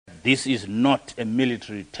This is not a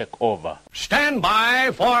military takeover. Stand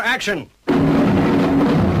by for action. Greenville,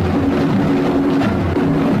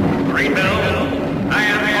 I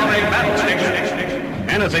am on a battle station.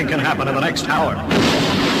 Anything can happen in the next hour.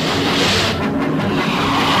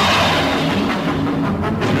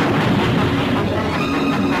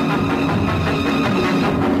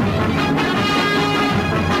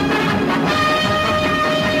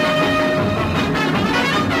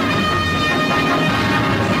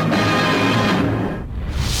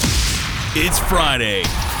 It's Friday,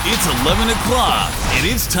 it's 11 o'clock, and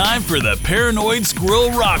it's time for the Paranoid Squirrel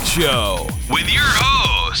Rock Show with your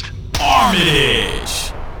host,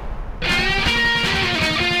 Armitage.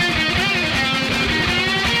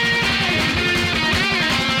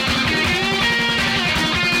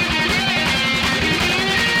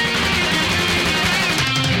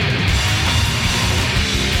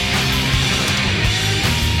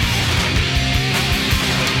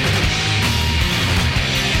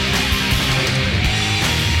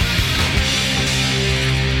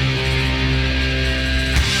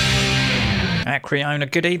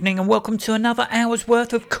 Creona, good evening and welcome to another hour's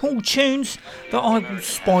worth of cool tunes that I will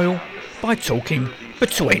spoil by talking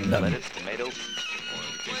between them.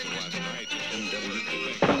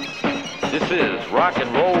 This is Rock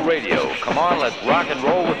and Roll Radio. Come on, let's rock and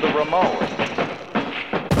roll with the Ramones.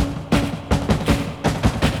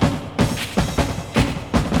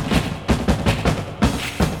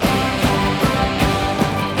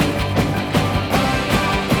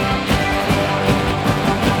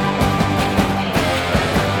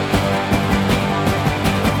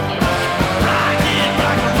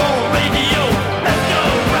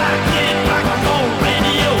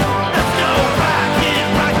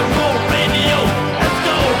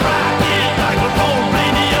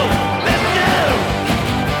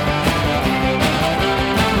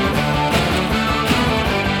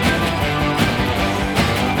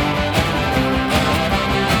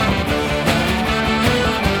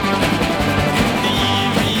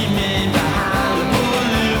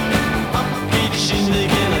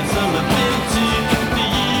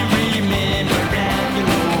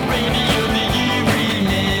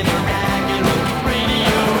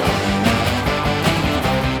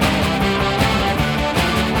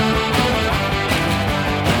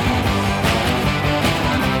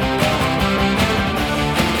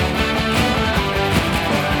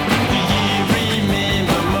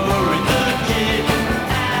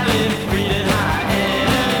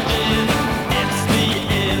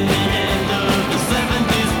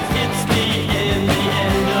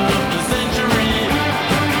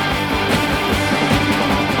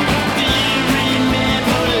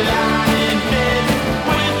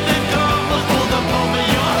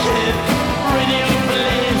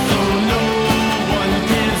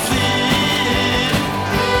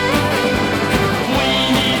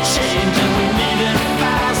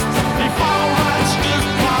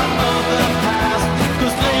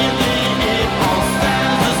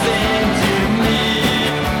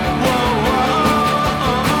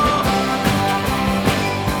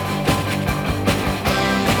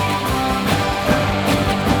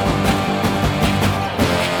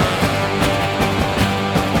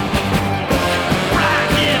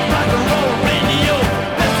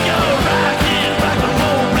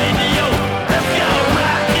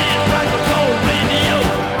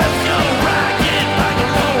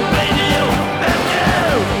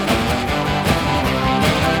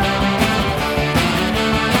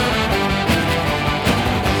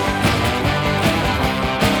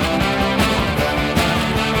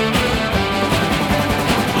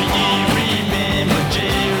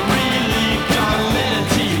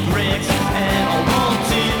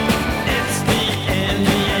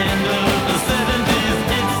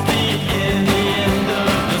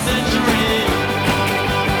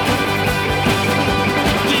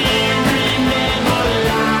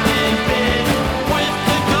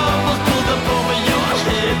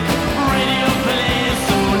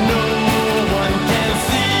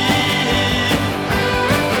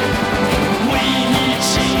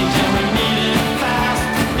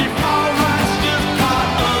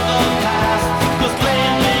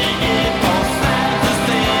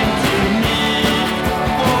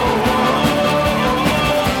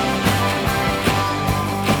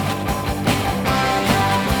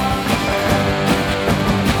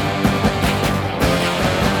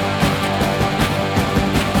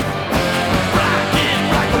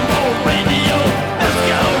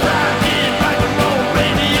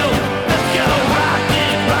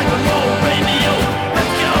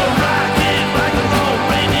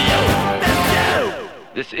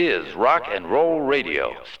 This is Rock and Roll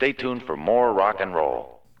Radio. Stay tuned for more rock and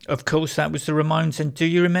roll. Of course, that was the Ramones, and Do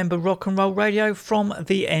You Remember Rock and Roll Radio from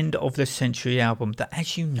the End of the Century album that,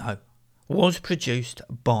 as you know, was produced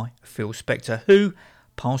by Phil Spector, who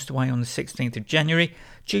passed away on the 16th of January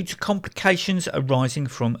due to complications arising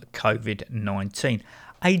from COVID-19.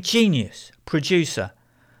 A genius producer,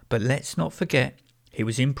 but let's not forget he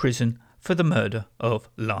was in prison for the murder of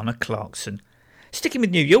Lana Clarkson. Sticking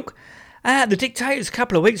with New York, the Dictators a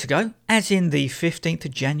couple of weeks ago, as in the 15th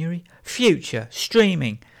of January, future,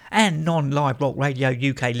 streaming and non-live rock radio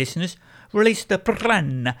UK listeners released the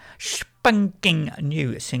brand spanking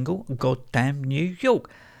new single, Goddamn New York.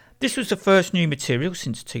 This was the first new material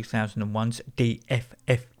since 2001's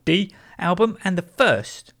DFFD album and the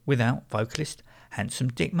first without vocalist Handsome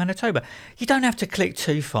Dick Manitoba. You don't have to click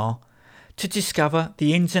too far to discover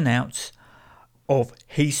the ins and outs of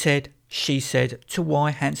He Said, She Said to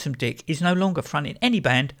why Handsome Dick is no longer fronting any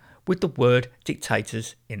band with the word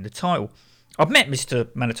Dictators in the title. I've met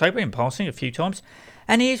Mr. Manitoba in passing a few times,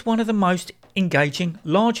 and he is one of the most engaging,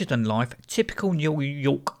 larger-than-life, typical New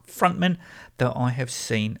York frontmen that I have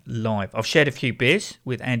seen live. I've shared a few beers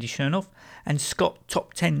with Andy Chernoff and Scott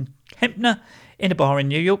Top 10 Kempner in a bar in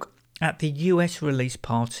New York at the US release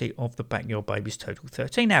party of the Backyard Babies Total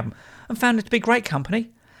 13 album, and found it to be great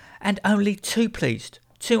company, and only too pleased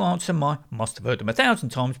to answer my must have heard them 1,000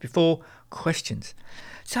 times before questions.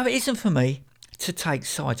 So it isn't for me to take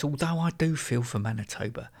sides, although I do feel for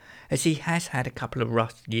Manitoba, as he has had a couple of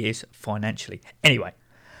rough years financially. Anyway,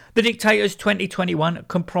 the Dictators 2021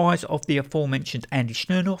 comprise of the aforementioned Andy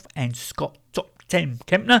Chernoff and Scott Top 10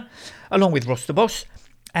 Kempner, along with Ross the Boss,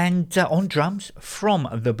 and on drums from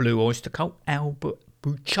the Blue Oyster Cult, Albert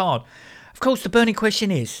Bouchard. Of course, the burning question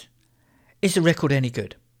is the record any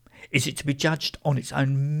good? Is it to be judged on its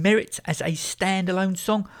own merit as a standalone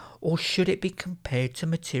song, or should it be compared to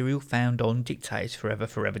material found on Dictators Forever,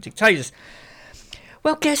 Forever Dictators?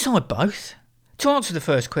 Well, guess I both. To answer the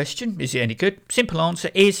first question, is it any good? Simple answer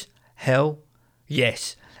is hell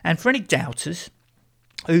yes. And for any doubters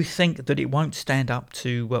who think that it won't stand up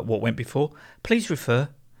to what went before, please refer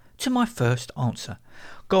to my first answer.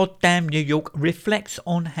 Goddamn New York reflects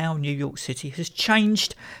on how New York City has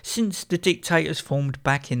changed since the Dictators formed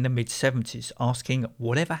back in the mid-70s, asking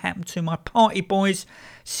whatever happened to my party boys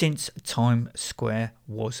since Times Square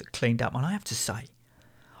was cleaned up. And I have to say,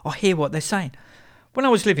 I hear what they're saying. When I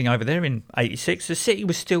was living over there in 86, the city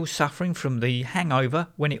was still suffering from the hangover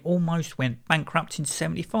when it almost went bankrupt in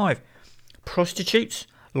 75. Prostitutes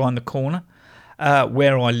lined the corner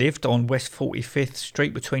where I lived on West 45th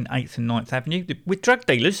Street between 8th and 9th Avenue, with drug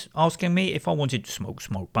dealers asking me if I wanted to smoke,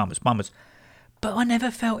 bummers. But I never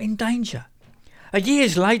felt in danger.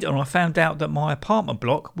 Years later, I found out that my apartment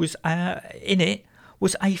block was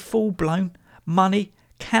a full-blown money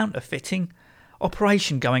counterfeiting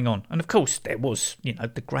operation going on. And of course, there was,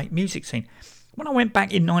 the great music scene. When I went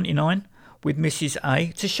back in 99 with Mrs.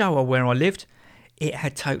 A to show her where I lived, it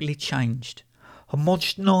had totally changed.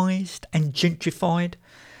 Homogenised and gentrified.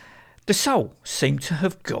 The soul seemed to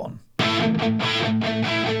have gone.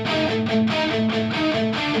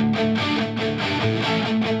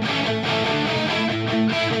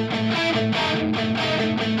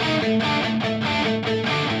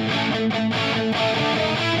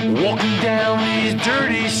 Walking down these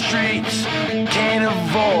dirty streets, can't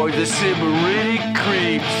avoid the Sybaritic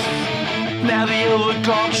creeps. Now the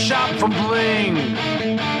oligarch shop from Bling,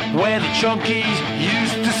 where the chunkies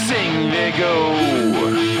used to sing their go.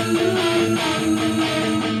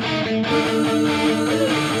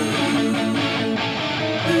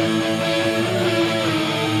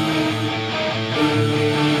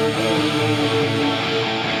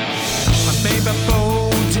 I made my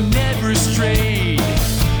bones and never strayed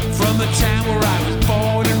from the town where I was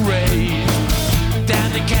born and raised.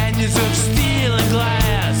 Down the canyons of steel and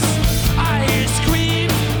glass, I hear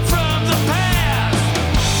screams from the past.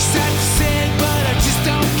 Sad to say, but I just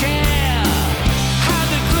don't care how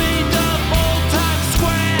they cleaned up old Times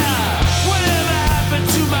Square. Whatever happened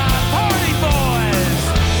to my party boys?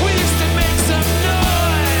 We used to make some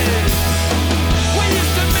noise. We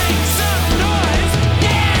used to make some noise.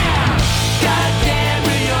 Yeah! Goddamn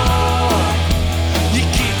New York, you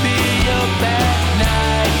keep me up at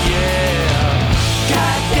night. Yeah!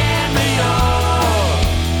 Goddamn New York,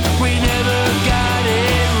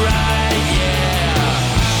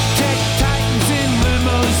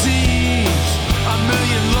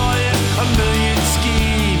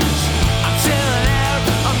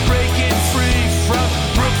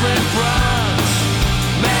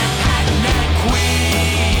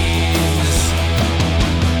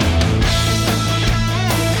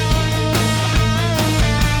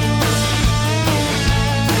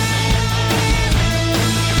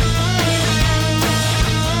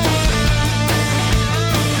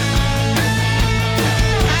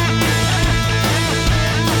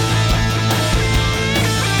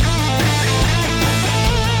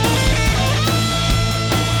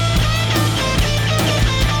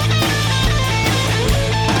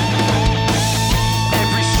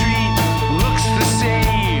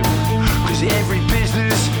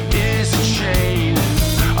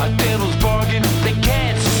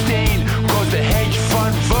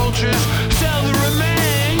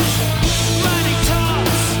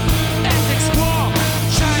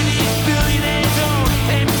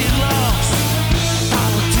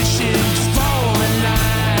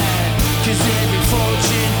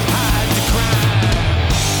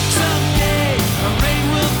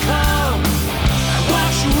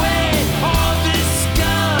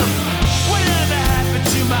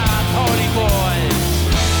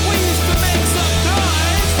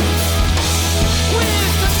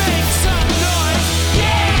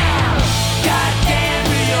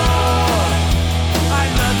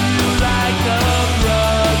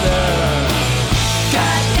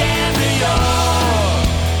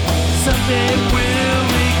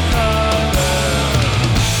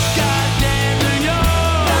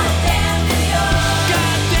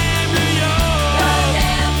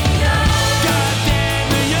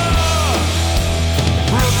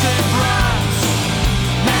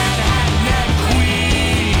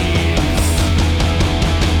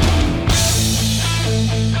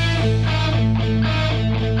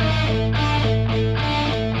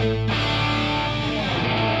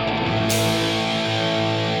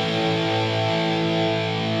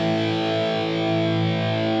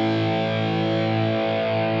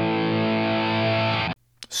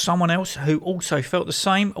 Someone else who also felt the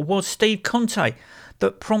same was Steve Conte,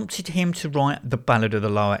 that prompted him to write the Ballad of the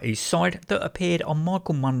Lower East Side that appeared on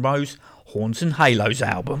Michael Monroe's Horns and Halos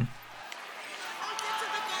album.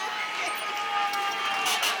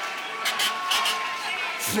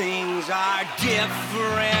 Things are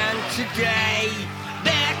different today.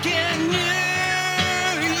 Back in New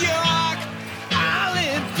York, I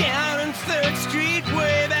lived down on 3rd Street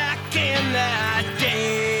way back in the day.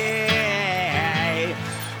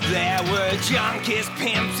 There were junkies,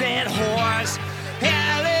 pimps, and whores.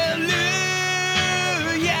 Hallelujah.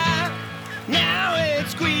 Now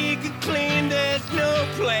it's squeaky clean. There's no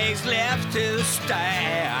place left to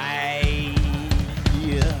stay.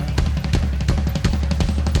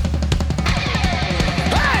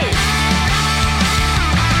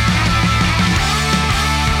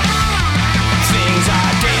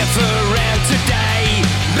 Different today.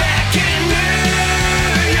 Back in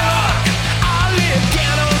New York, I lived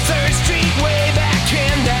down on 3rd Street way back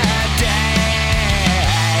in the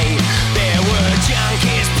day. There were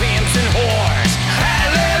junkies, pimps, and whores.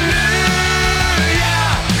 Hallelujah.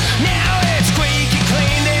 Now it's squeaky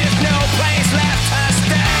clean.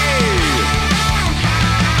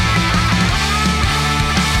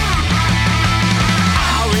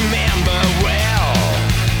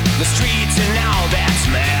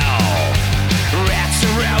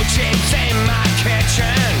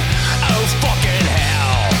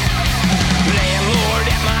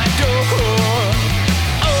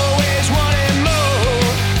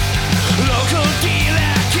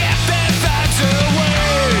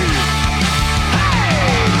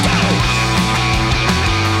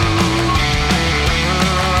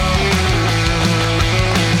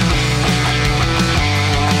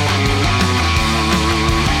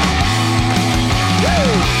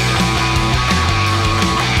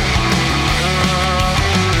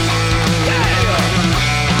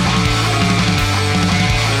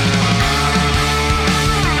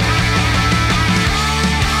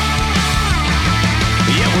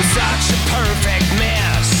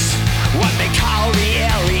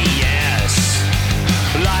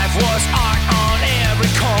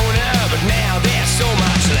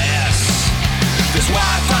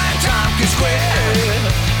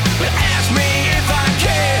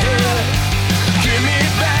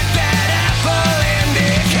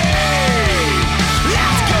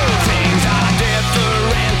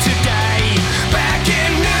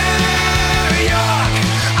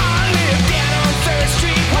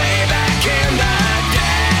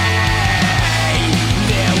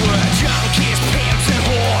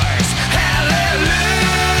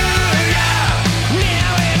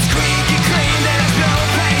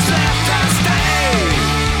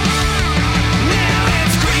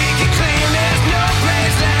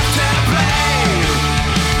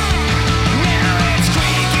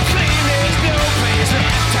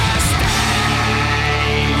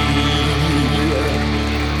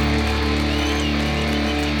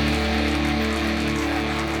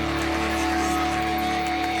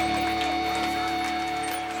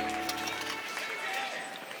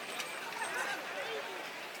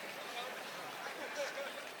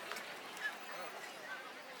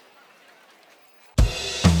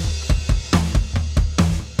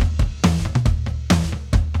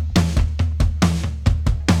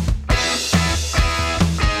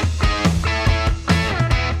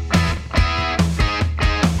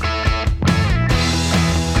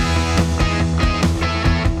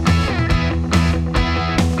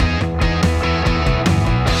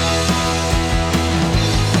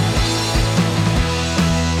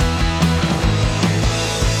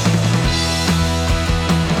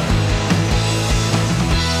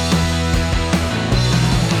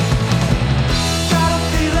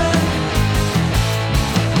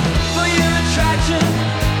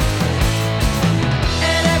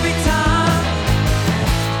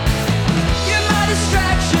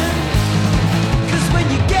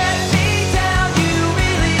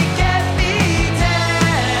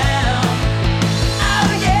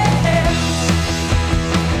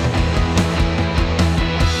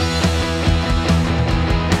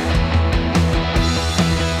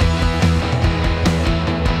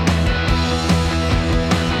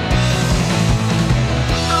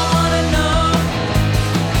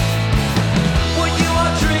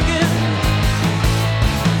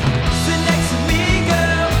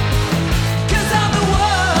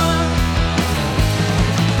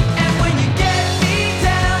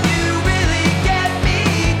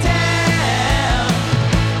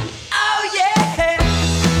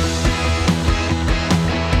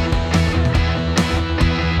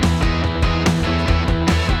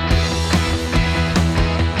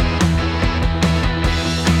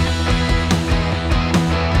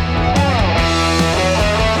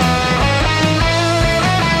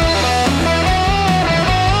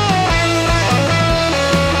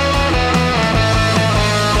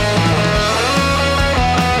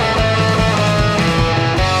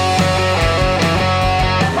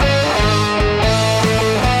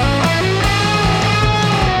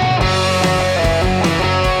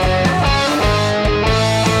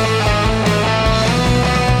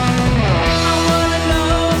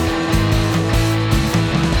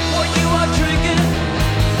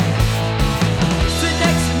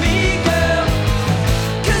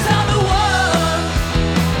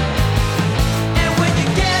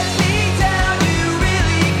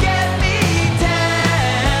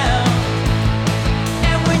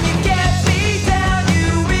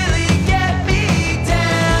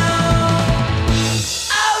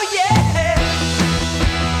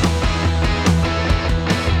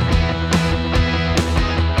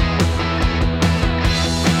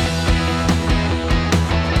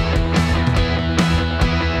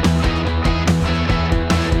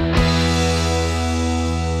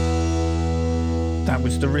 That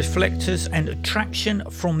was the Reflectors and Traction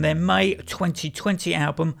from their May 2020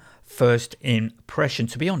 album First Impression.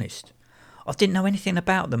 To be honest, I didn't know anything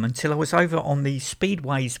about them until I was over on the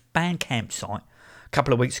Speedways Bandcamp site a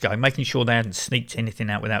couple of weeks ago, making sure they hadn't sneaked anything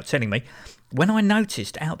out without telling me, when I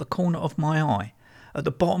noticed out the corner of my eye, at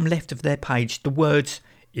the bottom left of their page, the words,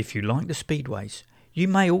 "If you like the Speedways, you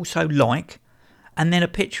may also like," and then a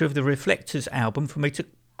picture of the Reflectors album for me to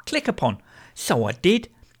click upon. So I did,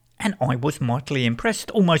 and I was mightily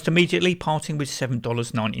impressed, almost immediately parting with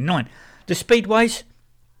 $7.99. The Speedways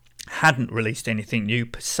hadn't released anything new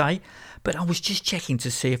per se, but I was just checking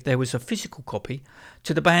to see if there was a physical copy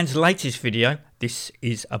to the band's latest video. This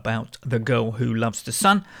is about the girl who loves the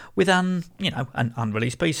sun, with an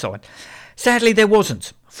unreleased B-side. Sadly, there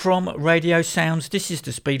wasn't. From Radio Sounds, this is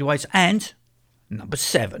the Speedways and number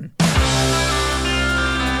 7.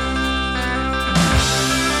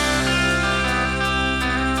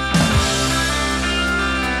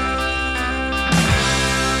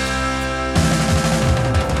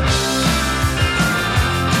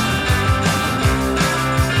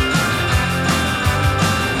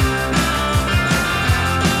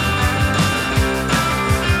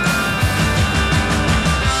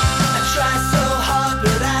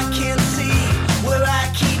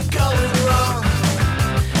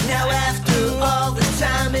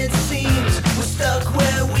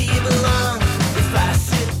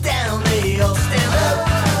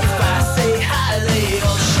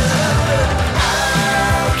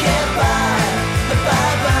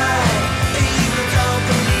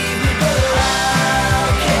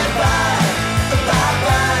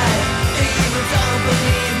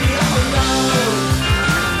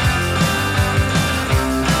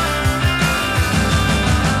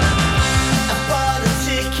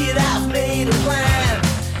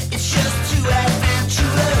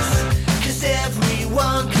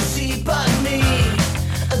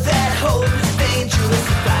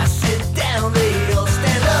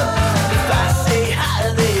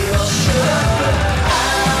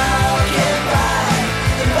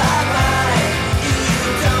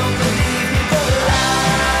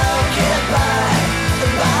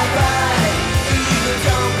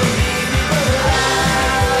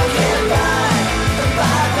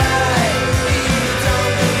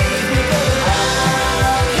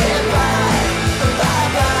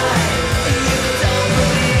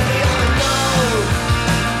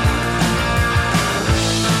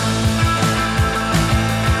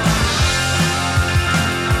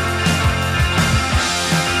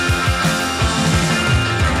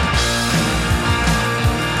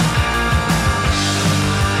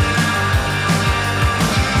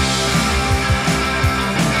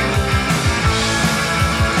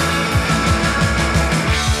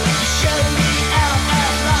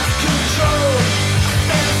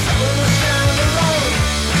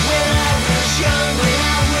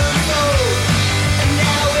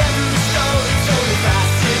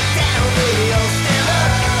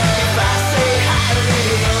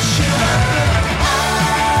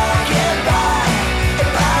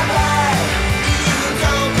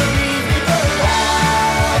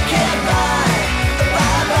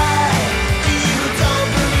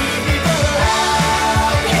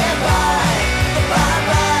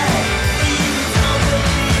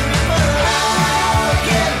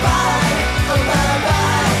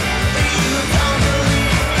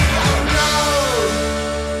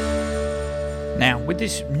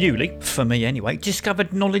 This newly, for me anyway,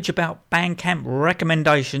 discovered knowledge about Bandcamp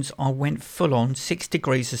recommendations, I went full on 6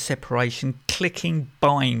 degrees of separation, clicking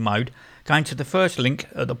buying mode, going to the first link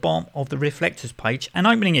at the bottom of the Reflectors page and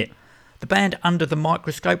opening it. The band under the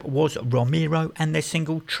microscope was Romero and their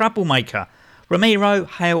single Troublemaker. Romero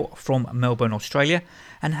hail from Melbourne, Australia,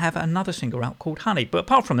 and have another single out called Honey. But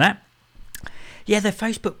apart from that, yeah, their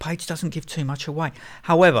Facebook page doesn't give too much away.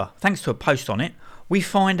 However, thanks to a post on it, we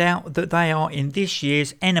find out that they are in this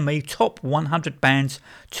year's Enemy Top 100 Bands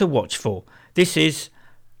to Watch For. This is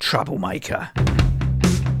Troublemaker.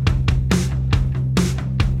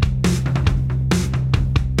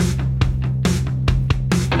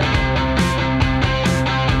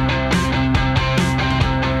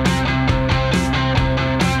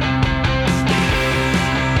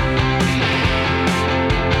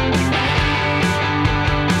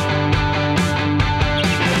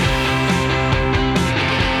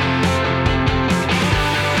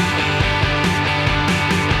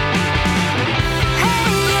 Hey,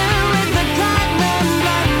 you with the black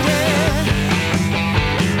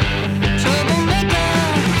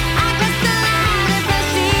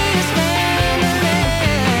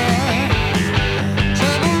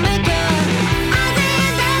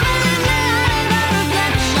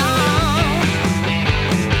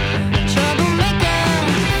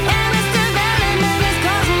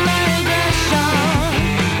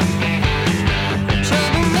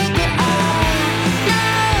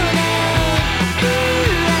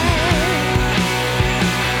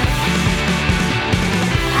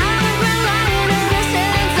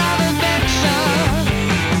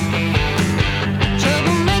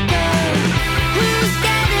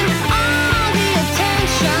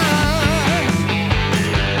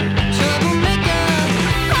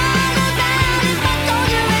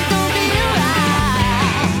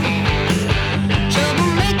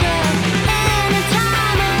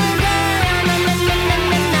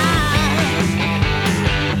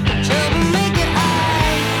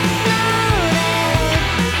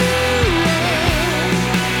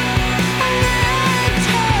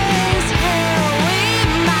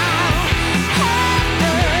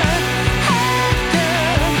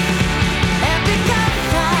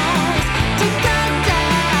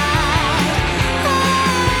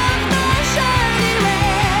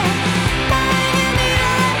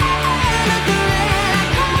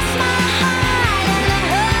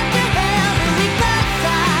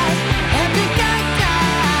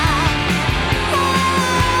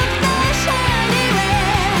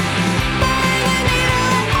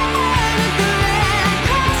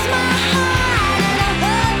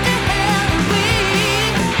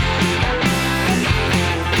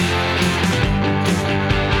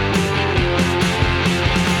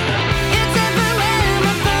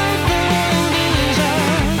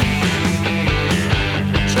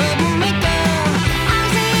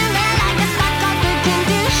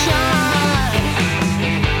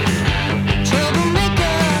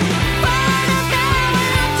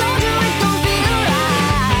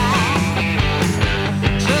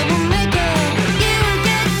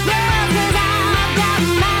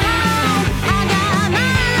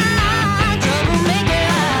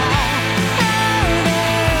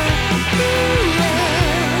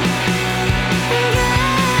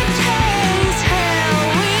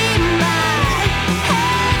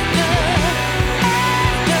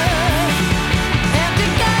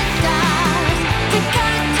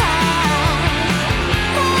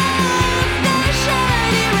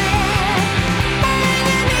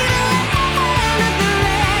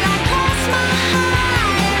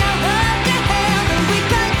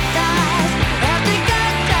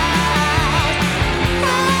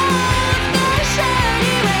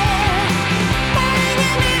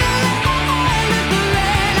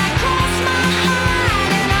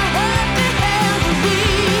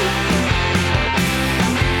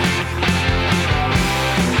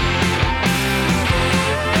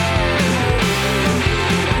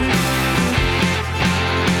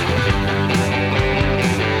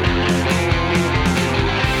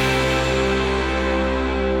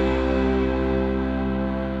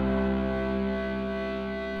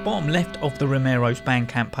Bottom left of the Romero's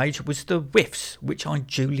Bandcamp page was the Whiffs, which I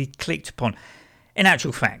duly clicked upon. In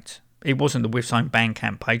actual fact, it wasn't the Whiffs' own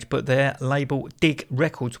Bandcamp page, but their label Dig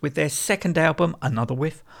Records with their second album, Another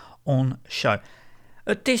Whiff, on show.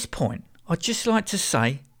 At this point, I'd just like to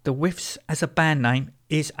say the Whiffs as a band name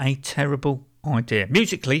is a terrible idea.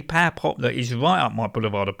 Musically, power pop that is right up my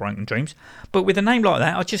boulevard of broken dreams, but with a name like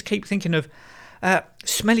that, I just keep thinking of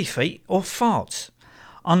smelly feet or farts.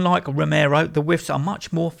 Unlike Romero, the Whiffs are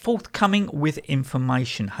much more forthcoming with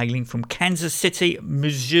information, hailing from Kansas City,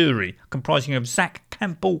 Missouri, comprising of Zach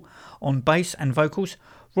Campbell on bass and vocals,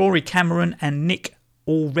 Rory Cameron and Nick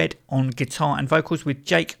Allred on guitar and vocals, with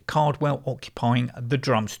Jake Cardwell occupying the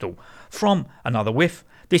drum stool. From Another Whiff,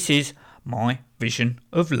 this is My Vision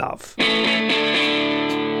of Love.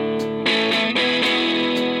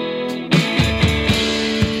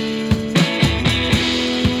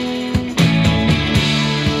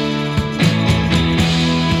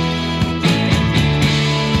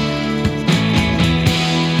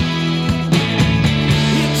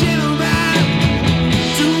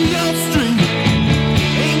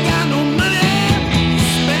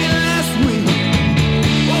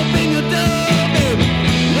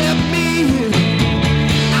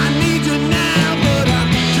 I need you now.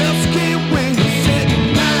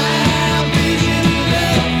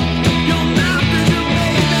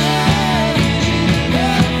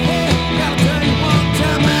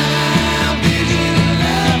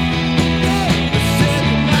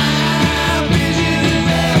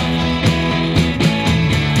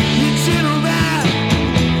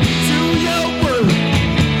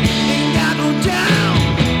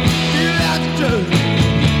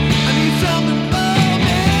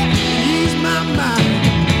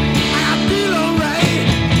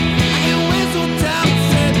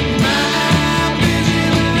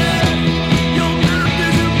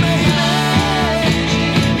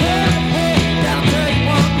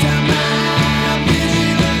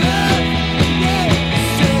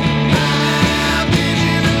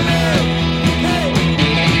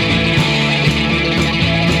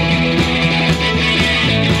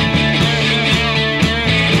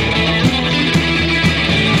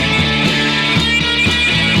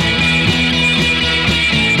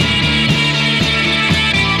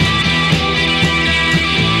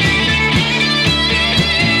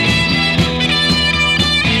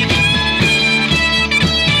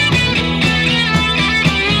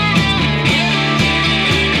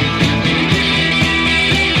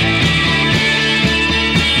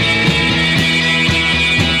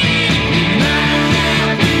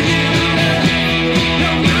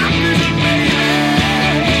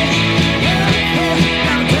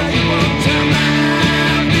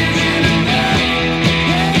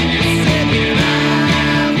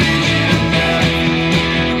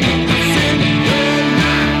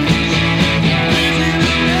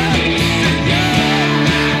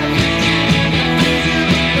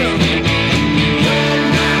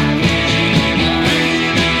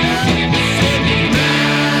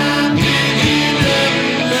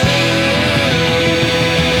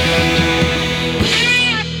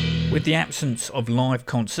 With the absence of live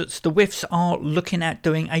concerts, the Whiffs are looking at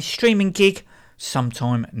doing a streaming gig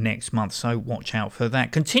sometime next month, so watch out for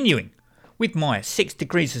that. Continuing with my 6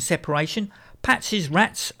 Degrees of Separation, Patsy's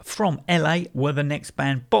Rats from LA were the next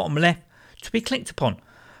band bottom left to be clicked upon.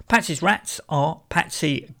 Patsy's Rats are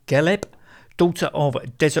Patsy Galeb, daughter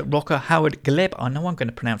of desert rocker Howard Galeb, I know I'm going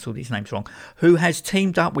to pronounce all these names wrong, who has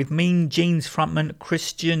teamed up with Mean Gene's frontman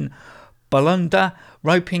Christian Balunda,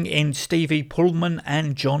 roping in Stevie Pullman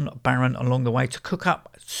and John Barron along the way to cook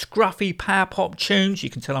up scruffy power pop tunes, you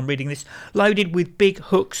can tell I'm reading this, loaded with big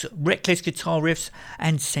hooks, reckless guitar riffs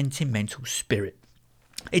and sentimental spirit.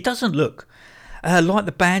 It doesn't look like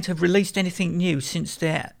the band have released anything new since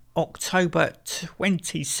their October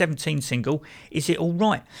 2017 single, Is It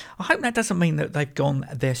Alright? I hope that doesn't mean that they've gone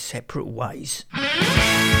their separate ways.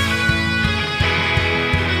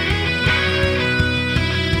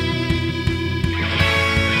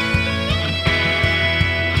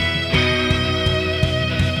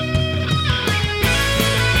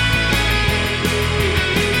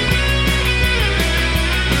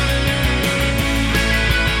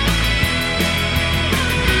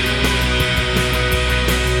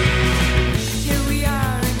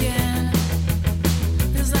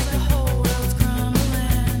 Feels like the whole world's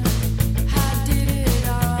crumbling. How did it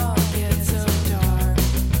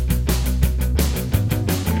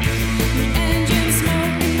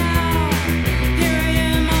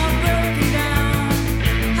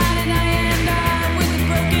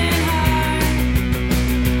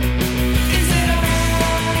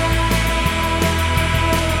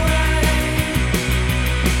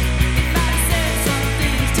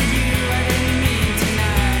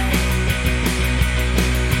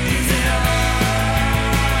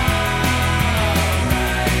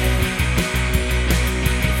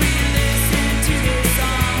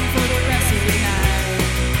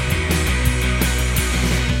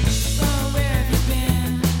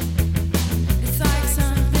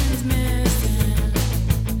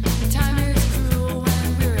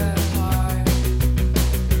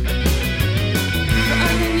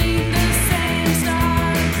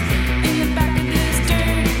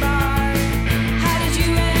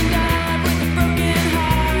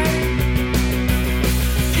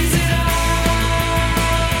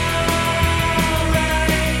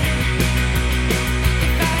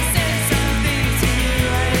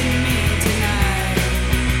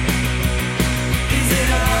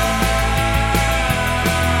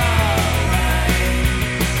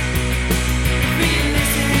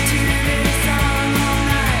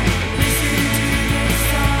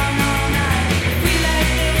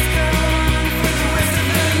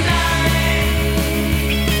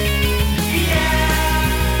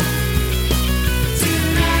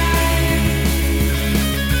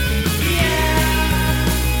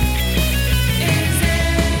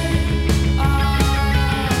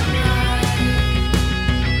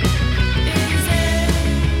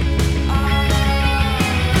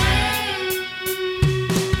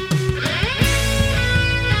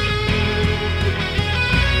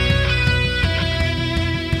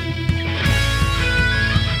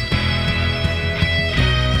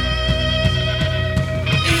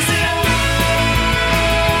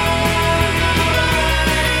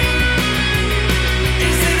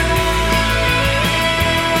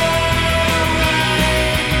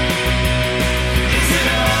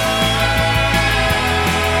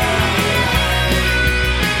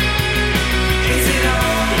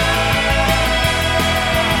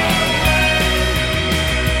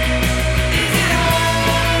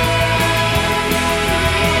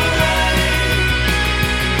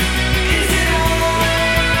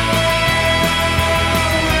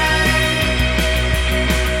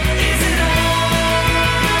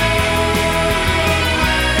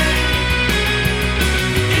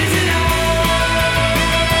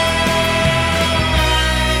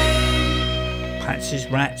vs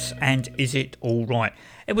Rats and Is It Alright.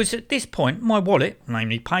 It was at this point my wallet,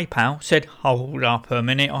 namely PayPal, said, hold up a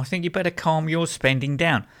minute, I think you better calm your spending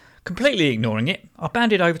down. Completely ignoring it, I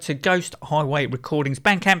bounded over to Ghost Highway Recordings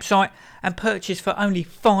Bandcamp site and purchased for only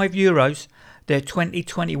 €5 their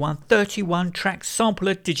 2021 31 track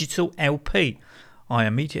sampler digital LP. I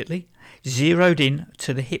immediately zeroed in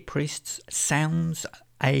to the Hit Priest's Sounds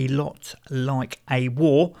a Lot Like a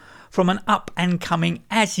War from an up and coming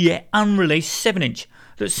as yet unreleased 7-inch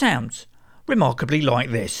that sounds remarkably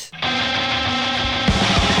like this.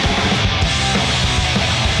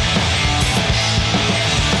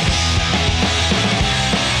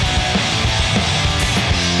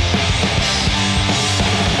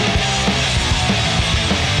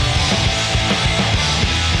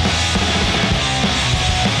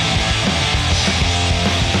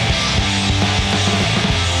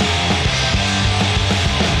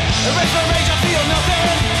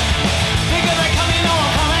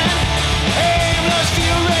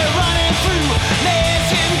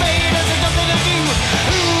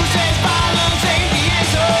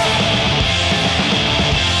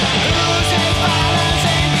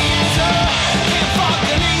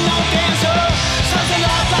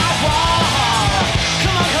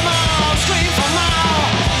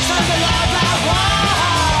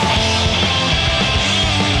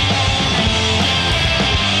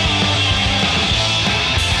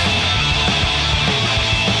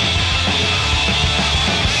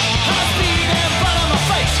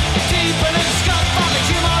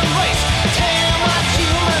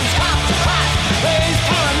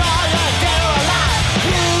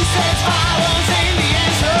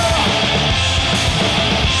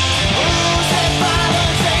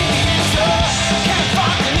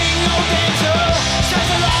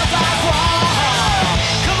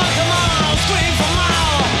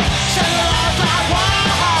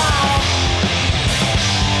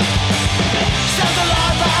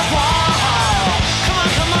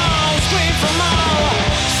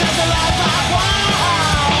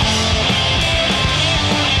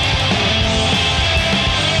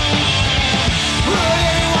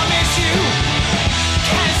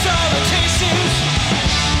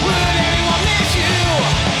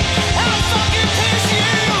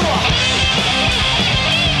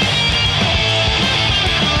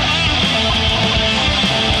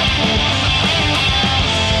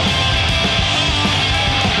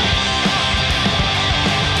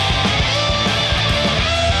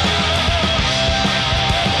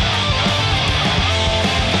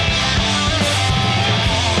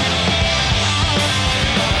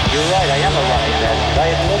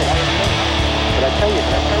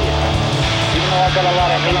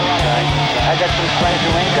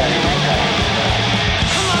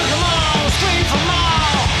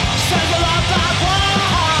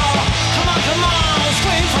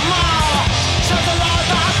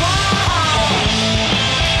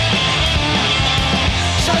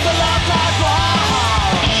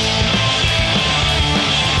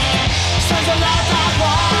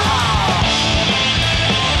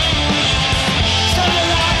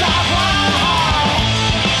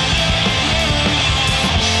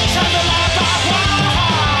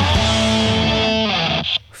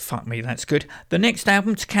 That's good. The next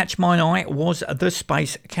album to catch my eye was The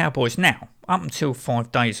Space Cowboys. Now, up until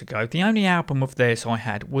 5 days ago, the only album of theirs I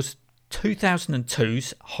had was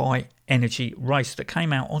 2002's High Energy Race that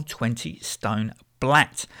came out on 20 Stone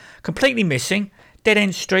Blatt. Completely missing Dead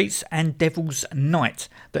End Streets and Devil's Night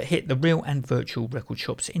that hit the real and virtual record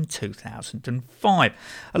shops in 2005,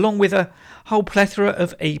 along with a whole plethora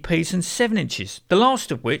of EPs and 7-inches, the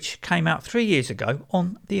last of which came out 3 years ago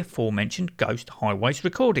on the aforementioned Ghost Highways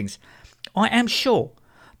Recordings. I am sure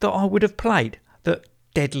that I would have played the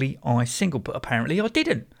Deadly Eye single, but apparently I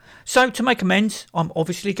didn't. So to make amends, I'm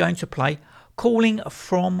obviously going to play Calling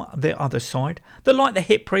From the Other Side, that, like the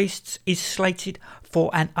Hit Priests, is slated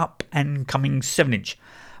for an up and coming 7-inch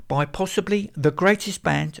by possibly the greatest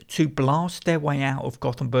band to blast their way out of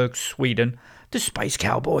Gothenburg, Sweden, the Space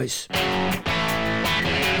Cowboys.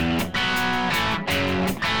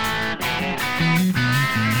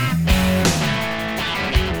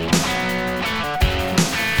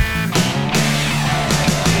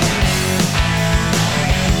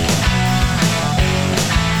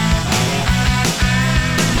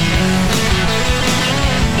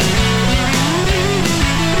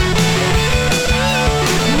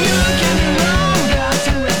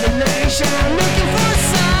 Looking for a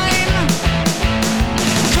sign,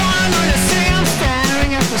 trying to see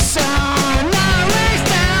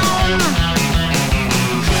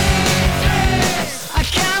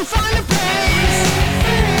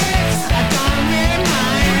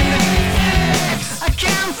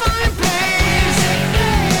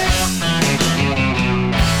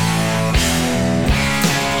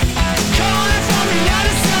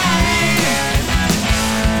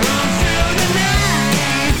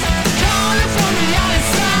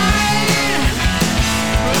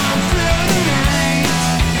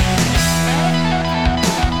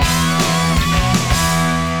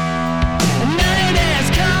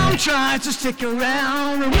stick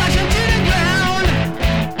around, rushing to the ground.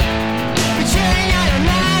 Betraying out your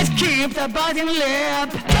lies, keep the biting lip.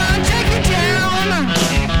 Don't take it down.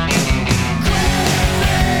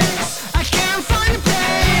 I can't find a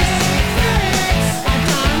place. I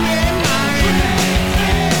don't really mind.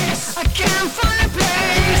 I can't find a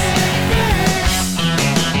place.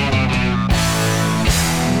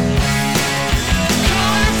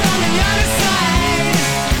 Calling from the other side.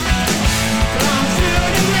 Gone through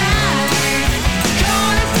the night.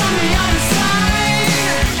 Calling from the other side.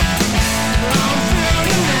 Gone through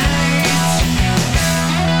the night.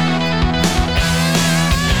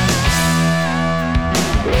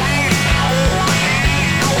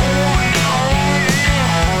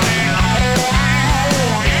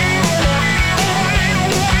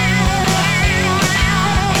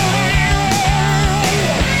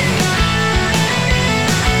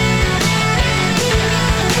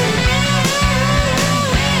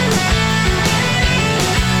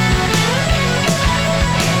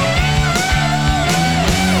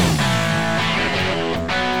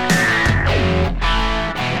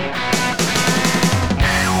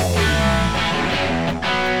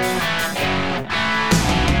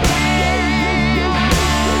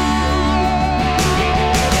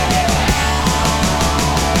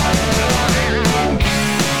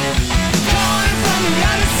 Calling from the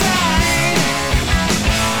other side.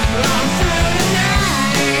 Gone through the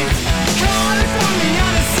night. Calling from the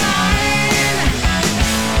other side.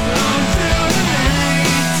 Gone through the night.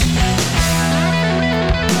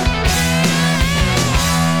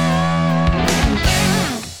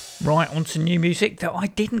 Right, on to new music that I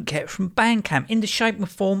didn't get from Bandcamp in the shape and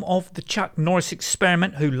form of the Chuck Norris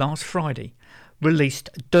Experiment, who last Friday released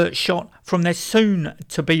Dirtshot from their soon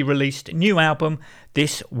to be released new album,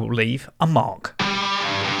 This Will Leave a Mark.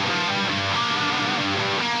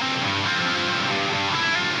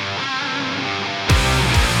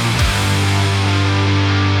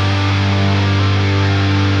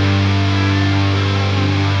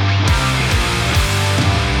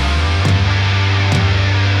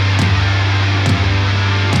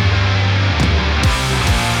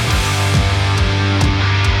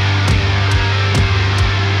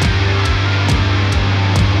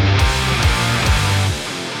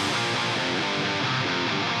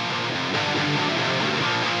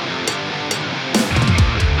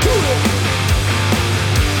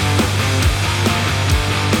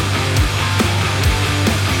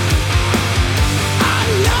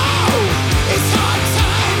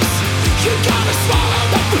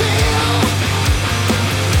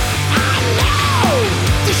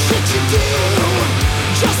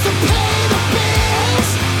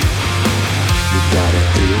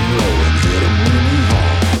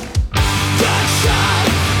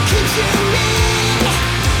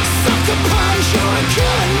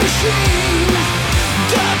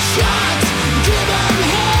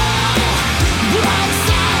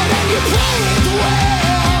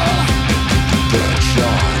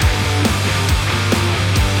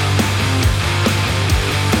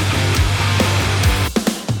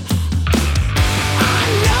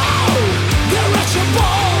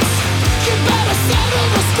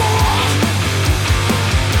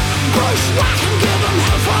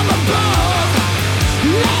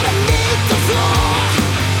 Let 'em meet the floor.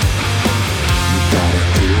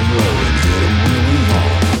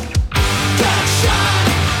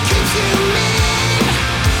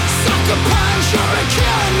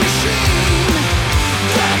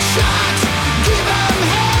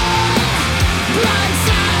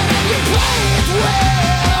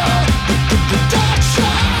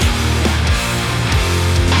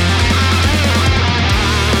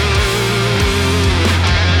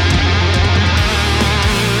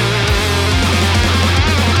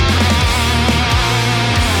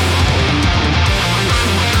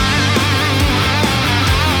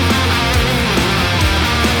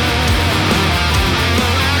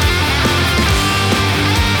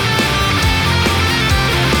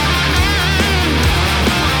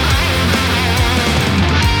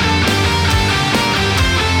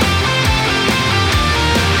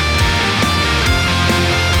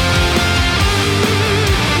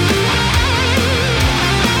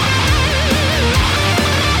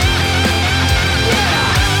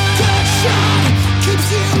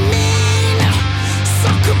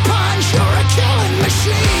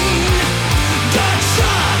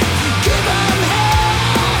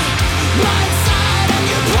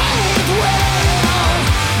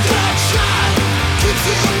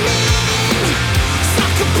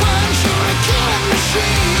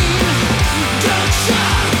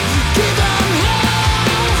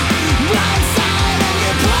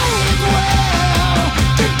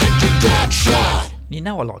 you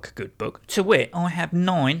know I like a good book. To wit, I have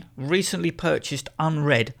 9 recently purchased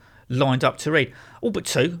unread lined up to read. All but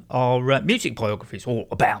 2 are music biographies, or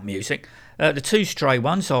about music. The 2 stray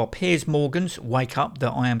ones are Piers Morgan's Wake Up, that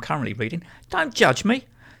I am currently reading. Don't judge me.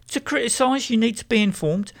 To criticise, you need to be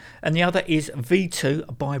informed. And the other is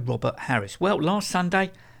V2 by Robert Harris. Well, last Sunday,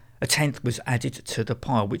 a 10th was added to the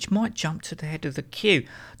pile, which might jump to the head of the queue.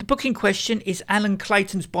 The book in question is Alan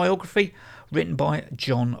Clayton's biography, written by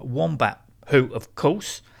John Wombat, who, of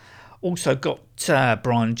course, also got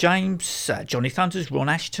Brian James, Johnny Thunders, Ron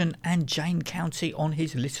Ashton and Jane County on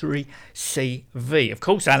his literary CV. Of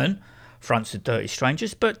course, Alan fronts the Dirty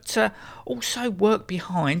Strangers, but also worked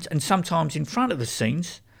behind and sometimes in front of the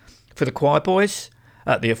scenes for the Cowboys,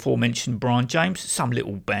 the aforementioned Brian James, some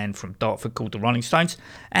little band from Dartford called the Rolling Stones,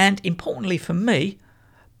 and importantly for me,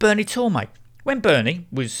 Bernie Tormey. When Bernie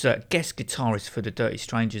was guest guitarist for the Dirty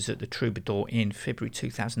Strangers at the Troubadour in February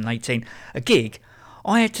 2018, a gig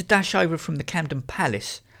I had to dash over from the Camden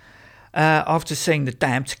Palace after seeing The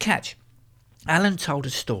Damned to catch. Alan told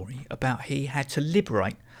a story about he had to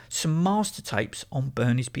liberate some master tapes on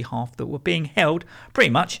Bernie's behalf that were being held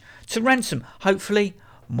pretty much to ransom. Hopefully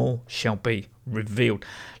more shall be revealed.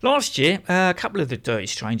 Last year, a couple of the Dirty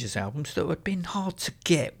Strangers albums that had been hard to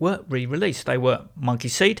get were re-released. They were Monkey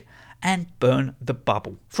Seed and Burn the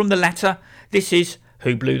Bubble. From the latter, this is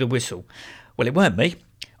Who Blew the Whistle. Well, it weren't me.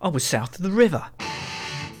 I was south of the river.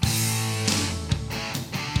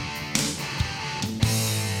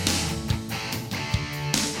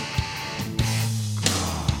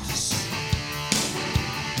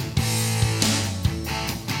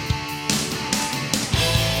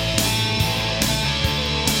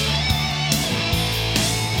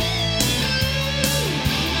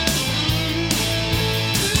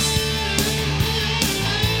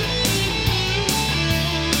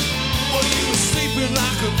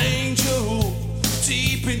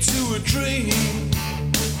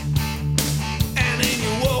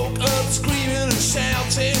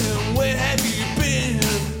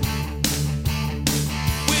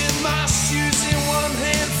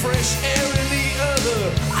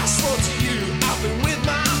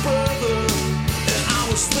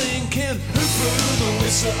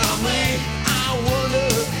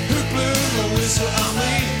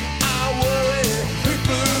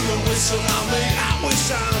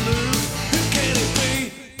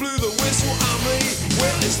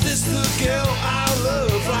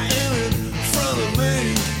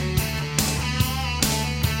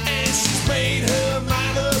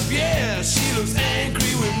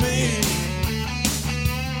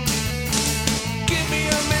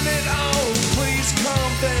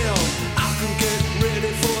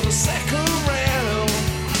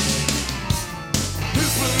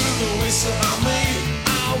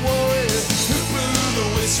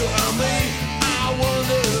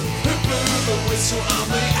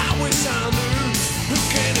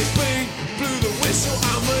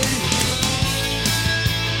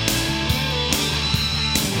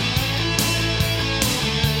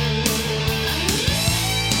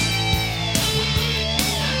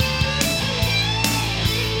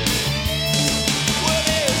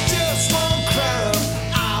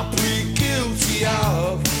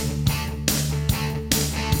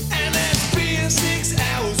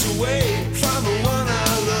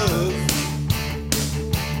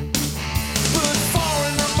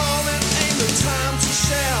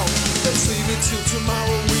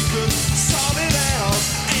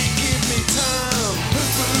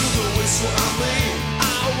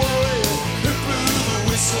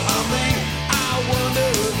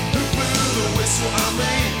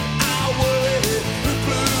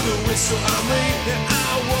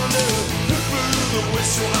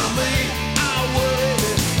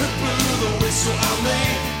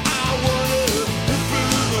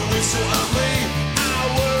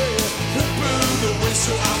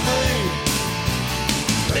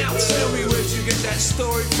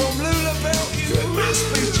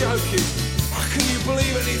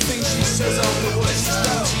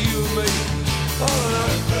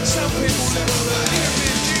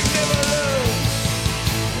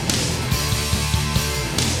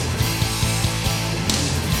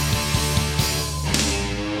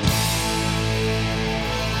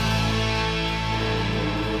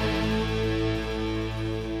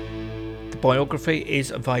 Biography is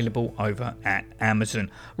available over at Amazon.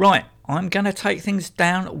 Right, I'm going to take things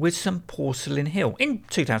down with some Porcelain Hill. In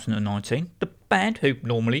 2019, the band, who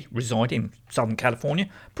normally reside in Southern California,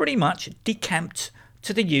 pretty much decamped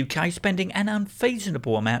to the UK, spending an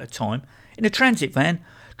unreasonable amount of time in a transit van,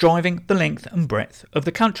 driving the length and breadth of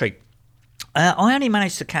the country. I only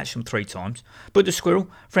managed to catch them 3 times, but the Squirrel,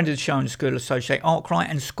 friend of the show and the Squirrel Associate Arkwright,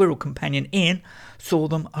 and Squirrel companion Ian saw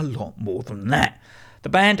them a lot more than that. The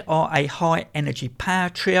band are a high-energy power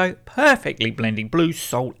trio, perfectly blending blues,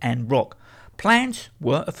 soul and rock. Plans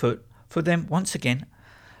were afoot for them once again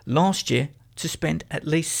last year to spend at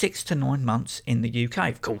least 6 to 9 months in the UK.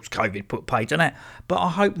 Of course, COVID put paid on that, but I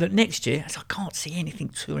hope that next year, as I can't see anything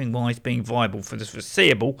touring-wise being viable for the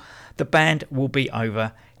foreseeable, the band will be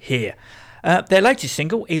over here. Their latest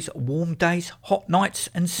single is Warm Days, Hot Nights,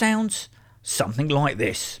 and sounds something like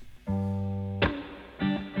this.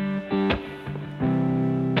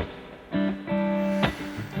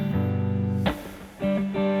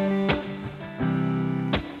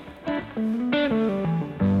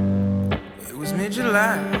 It was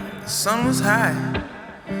mid-July, the sun was high,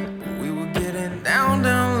 but we were getting down,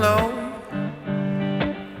 down low.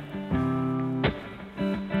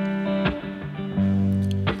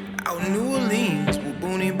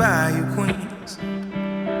 Bayou Queens,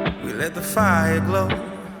 we let the fire glow.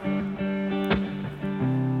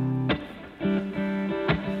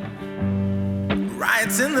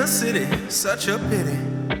 Riots in the city, such a pity.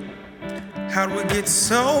 How'd we get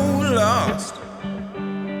so lost?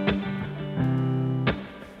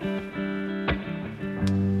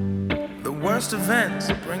 The worst events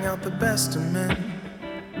bring out the best of men.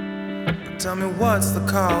 But tell me what's the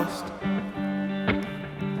cost?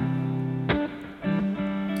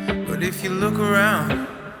 But if you look around,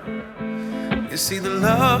 you see the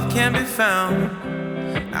love can be found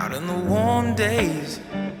out in the warm days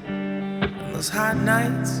and those hot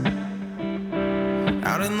nights.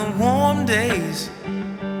 Out in the warm days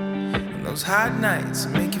and those hot nights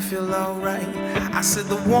make you feel alright. I said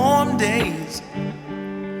the warm days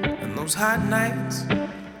and those hot nights.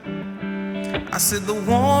 I said the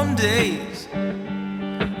warm days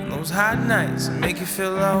and those hot nights make you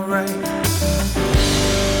feel alright.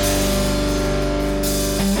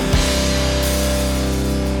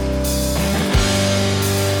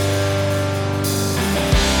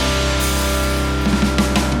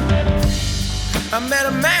 I met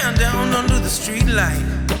a man down under the street light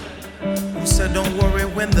who said don't worry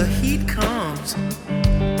when the heat comes.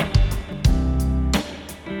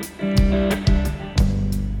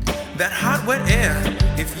 That hot wet air,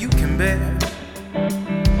 if you can bear,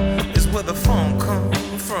 is where the phone comes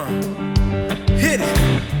from. Hit it.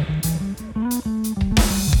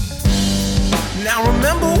 Now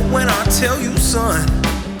remember when I tell you, son,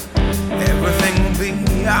 everything will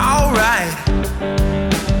be alright.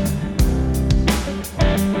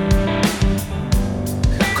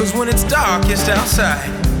 Cause when it's darkest outside,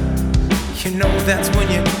 you know that's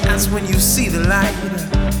when you see the light.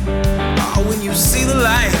 Oh, when you see the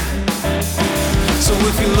light. So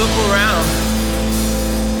if you look around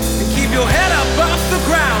and keep your head up off the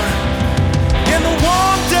ground in the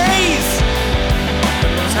warm days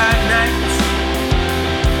and those hot nights.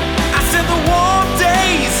 I said the warm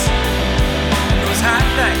days and those hot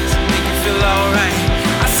nights make you feel alright.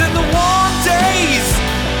 I said the warm days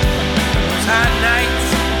and those hot nights.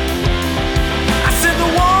 I said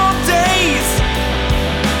the warm days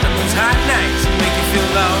and those hot nights make you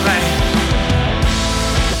feel alright.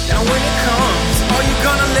 Now when it comes, are you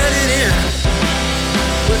gonna let it in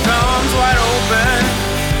with arms wide open?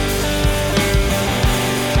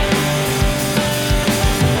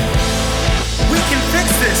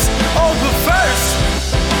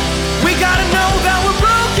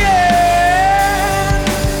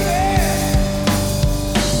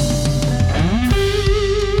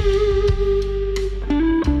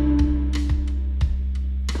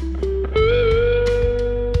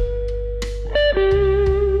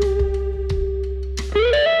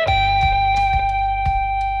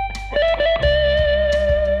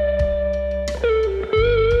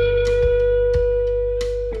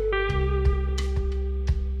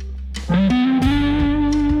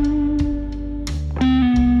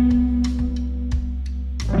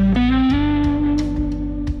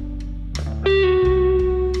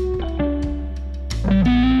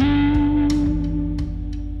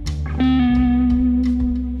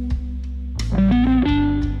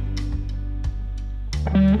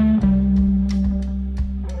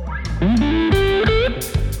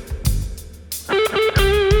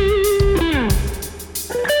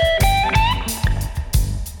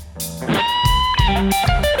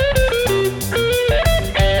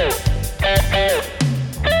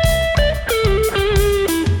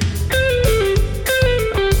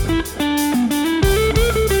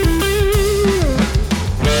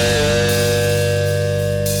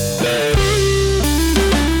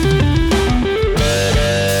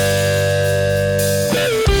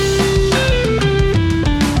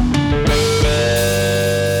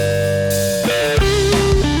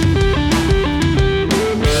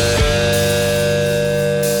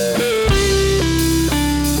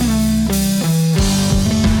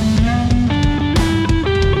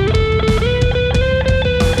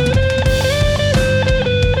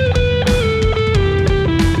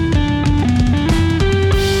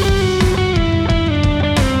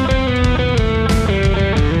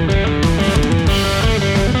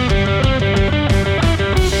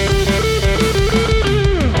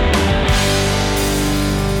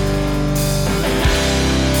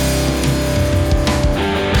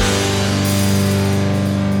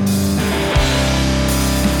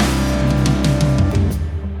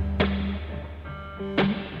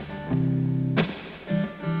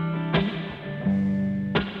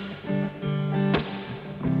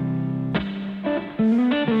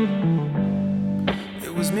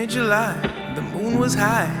 was mid-July, the moon was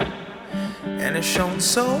high, and it shone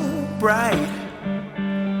so bright.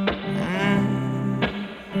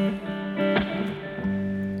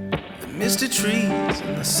 The misty trees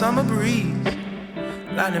and the summer breeze,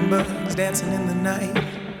 lightning bugs dancing in the night.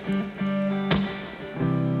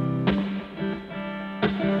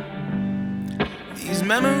 These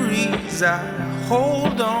memories I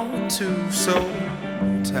hold on to so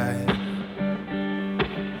tight.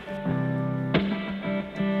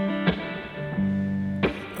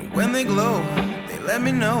 And when they glow, they let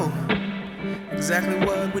me know exactly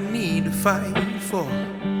what we need to fight for.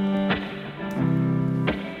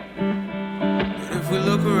 But if we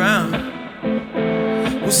look around,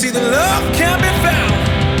 we'll see that love can't be found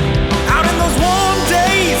out in those warm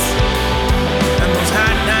days and those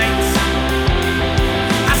hot nights.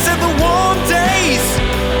 I said the warm days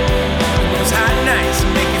and those hot nights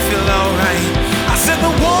make you feel alright. I said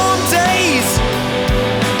the warm days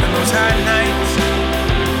and those hot nights.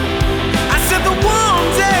 I said the warm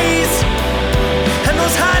days and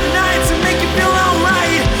those hot nights make you feel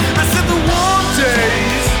alright. I said the warm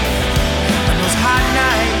days and those hot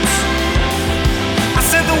nights. I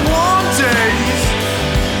said the warm days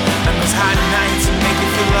and those hot nights make you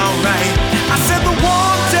feel alright. I said the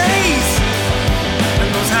warm days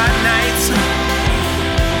and those hot nights.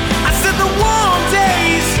 I said the warm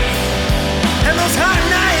days and those hot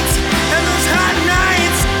nights and those hot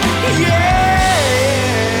nights. Yeah.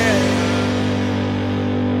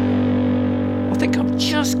 I think I've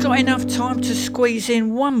just got enough time to squeeze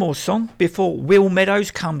in one more song before Will Meadows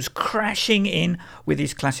comes crashing in with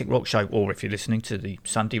his classic rock show, or if you're listening to the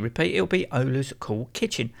Sunday repeat, it'll be Ola's Cool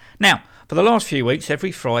Kitchen. Now, for the last few weeks,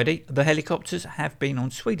 every Friday, the Hellacopters have been on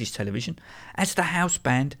Swedish television as the house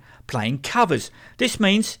band playing covers. This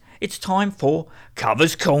means it's time for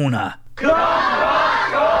Covers Corner.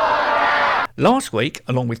 Last week,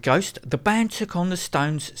 along with Ghost, the band took on the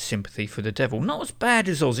Stones' Sympathy for the Devil. Not as bad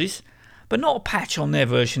as Ozzy's, but not a patch on their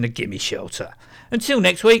version of Gimme Shelter. Until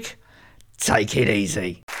next week, take it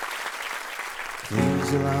easy.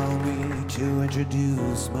 Please allow me to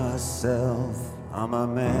introduce myself. I'm a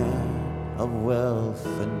man of wealth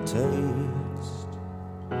and taste.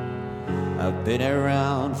 I've been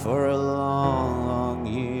around for a long, long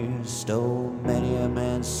year, stole many a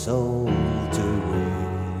man's soul to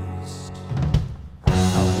waste.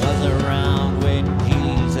 I was around when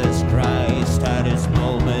Jesus Christ had his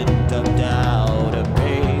moment of doubt and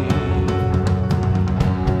pain.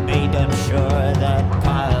 Made them sure that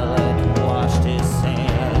Pilate washed his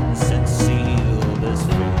hands and sealed his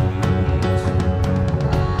fate.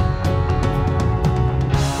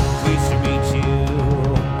 Pleased to meet you,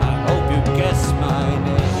 I hope you guess my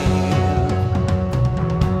name.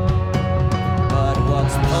 But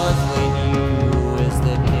what's puzzling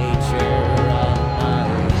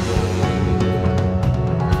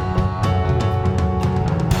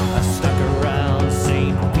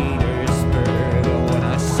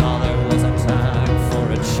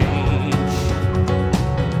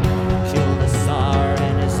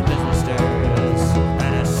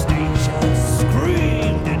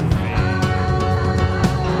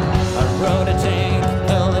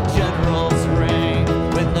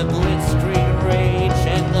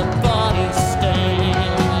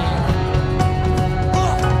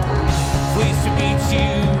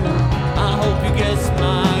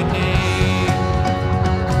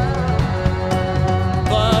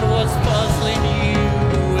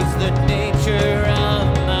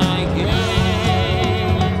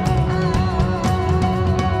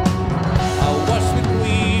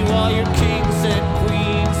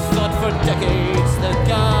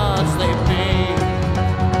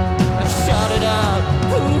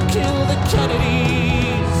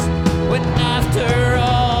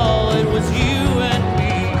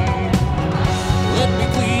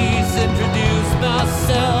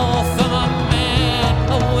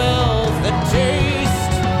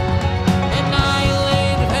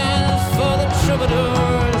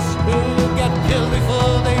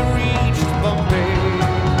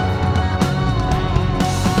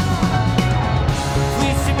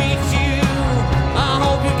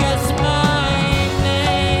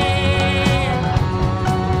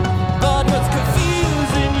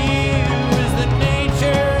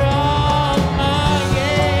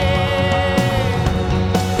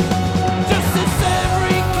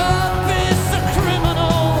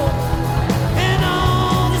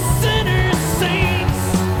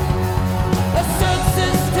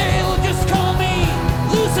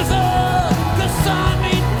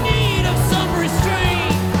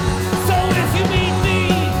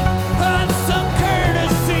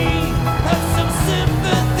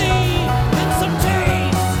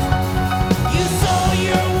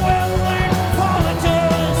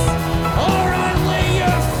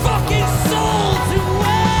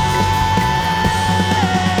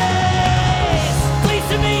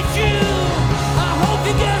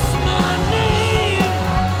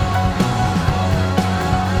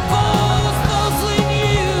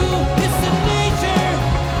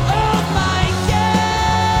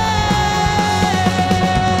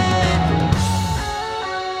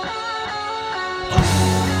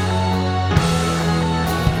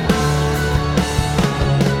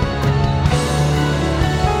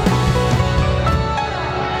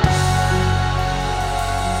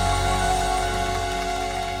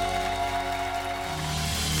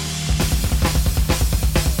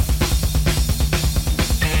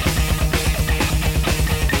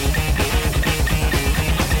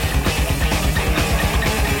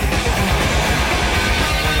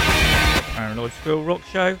Rock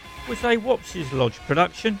Show was a Wops's Lodge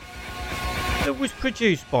production that was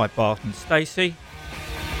produced by Bart and Stacey,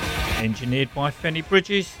 engineered by Fenny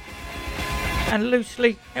Bridges, and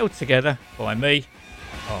loosely held together by me,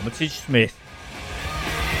 Armitage Smith.